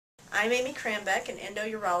I'm Amy Krambeck, an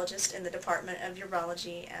endourologist in the Department of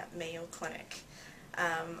Urology at Mayo Clinic.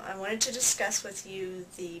 I wanted to discuss with you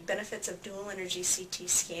the benefits of dual energy CT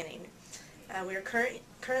scanning. We are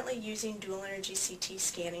currently using dual energy CT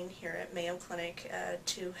scanning here at Mayo Clinic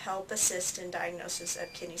to help assist in diagnosis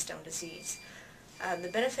of kidney stone disease. The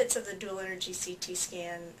benefits of the dual energy CT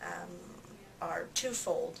scan are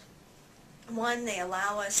twofold. One, they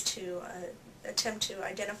allow us to attempt to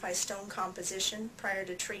identify stone composition prior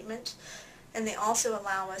to treatment, and they also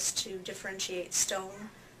allow us to differentiate stone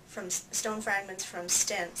fragments from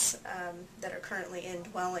stents that are currently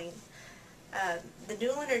indwelling. The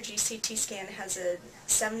dual energy CT scan has a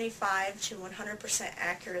 75 to 100%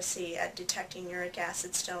 accuracy at detecting uric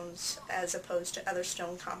acid stones as opposed to other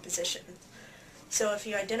stone composition. So if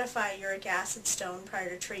you identify uric acid stone prior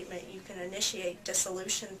to treatment, you can initiate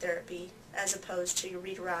dissolution therapy as opposed to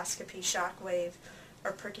ureteroscopy, shock wave,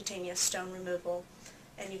 or percutaneous stone removal,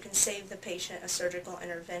 and you can save the patient a surgical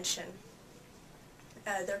intervention.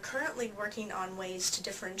 They're currently working on ways to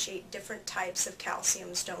differentiate different types of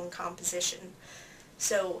calcium stone composition.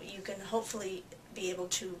 So you can hopefully be able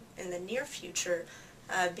to, in the near future,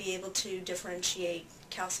 be able to differentiate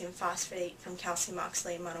calcium phosphate from calcium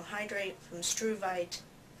oxalate monohydrate, from struvite,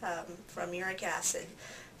 from uric acid,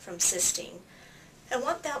 from cysteine. And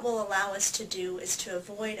what that will allow us to do is to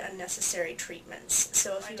avoid unnecessary treatments.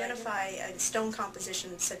 So if you identify a stone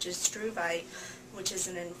composition such as struvite, which is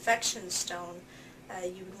an infection stone,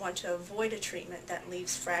 you would want to avoid a treatment that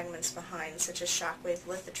leaves fragments behind, such as shockwave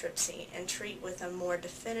lithotripsy, and treat with a more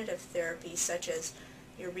definitive therapy such as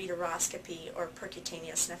ureteroscopy or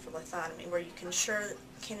percutaneous nephrolithiasis, where you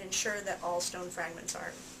can ensure that all stone fragments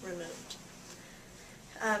are removed.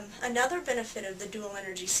 Another benefit of the dual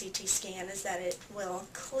energy CT scan is that it will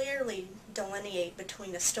clearly delineate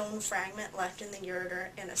between a stone fragment left in the ureter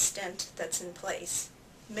and a stent that's in place.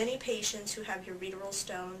 Many patients who have ureteral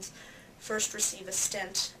stones first receive a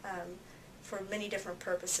stent for many different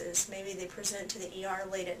purposes. Maybe they present to the ER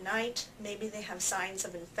late at night, maybe they have signs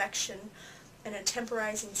of infection, and a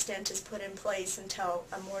temporizing stent is put in place until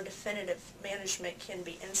a more definitive management can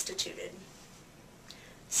be instituted.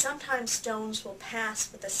 Sometimes stones will pass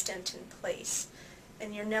with a stent in place,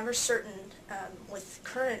 and you're never certain with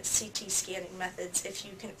current CT scanning methods if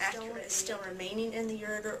you can accurately still remaining in the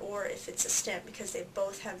ureter or if it's a stent, because they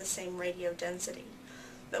both have the same radiodensity.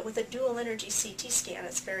 But with a dual energy CT scan,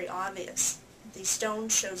 it's very obvious. The stone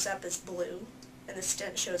shows up as blue and the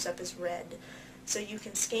stent shows up as red. So you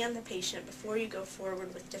can scan the patient before you go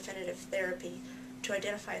forward with definitive therapy to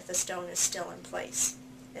identify if the stone is still in place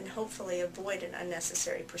and hopefully avoid an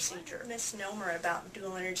unnecessary procedure. One misnomer about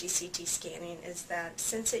dual energy CT scanning is that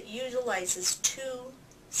since it utilizes two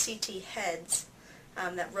CT heads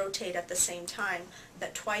that rotate at the same time,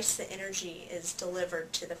 that twice the energy is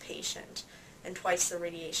delivered to the patient and twice the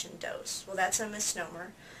radiation dose. Well, that's a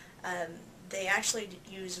misnomer. They actually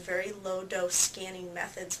use very low dose scanning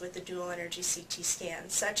methods with the dual energy CT scan,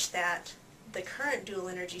 such that the current dual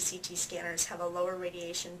energy CT scanners have a lower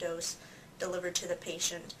radiation dose delivered to the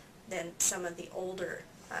patient than some of the older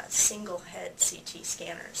single head CT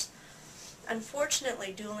scanners.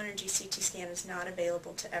 Unfortunately, dual energy CT scan is not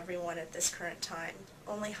available to everyone at this current time.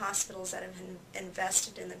 Only hospitals that have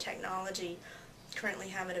invested in the technology currently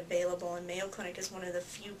have it available, and Mayo Clinic is one of the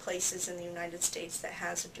few places in the United States that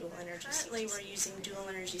has a dual energy CT. Currently we're using dual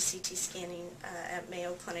energy CT scanning at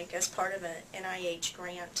Mayo Clinic as part of an NIH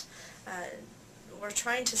grant. We're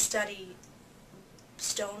trying to study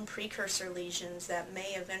stone precursor lesions that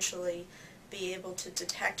may eventually be able to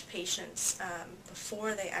detect patients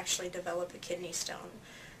before they actually develop a kidney stone.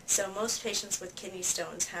 So most patients with kidney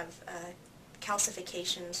stones have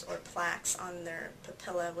calcifications or plaques on their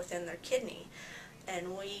papilla within their kidney,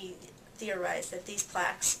 and we theorize that these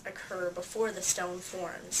plaques occur before the stone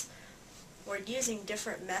forms. We're using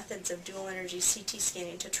different methods of dual energy CT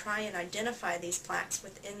scanning to try and identify these plaques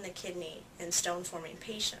within the kidney in stone forming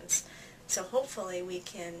patients. So hopefully we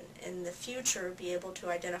can in the future be able to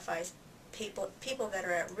identify people that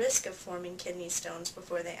are at risk of forming kidney stones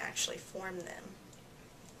before they actually form them.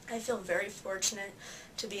 I feel very fortunate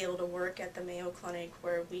to be able to work at the Mayo Clinic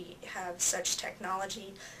where we have such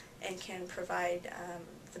technology and can provide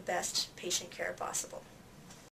the best patient care possible.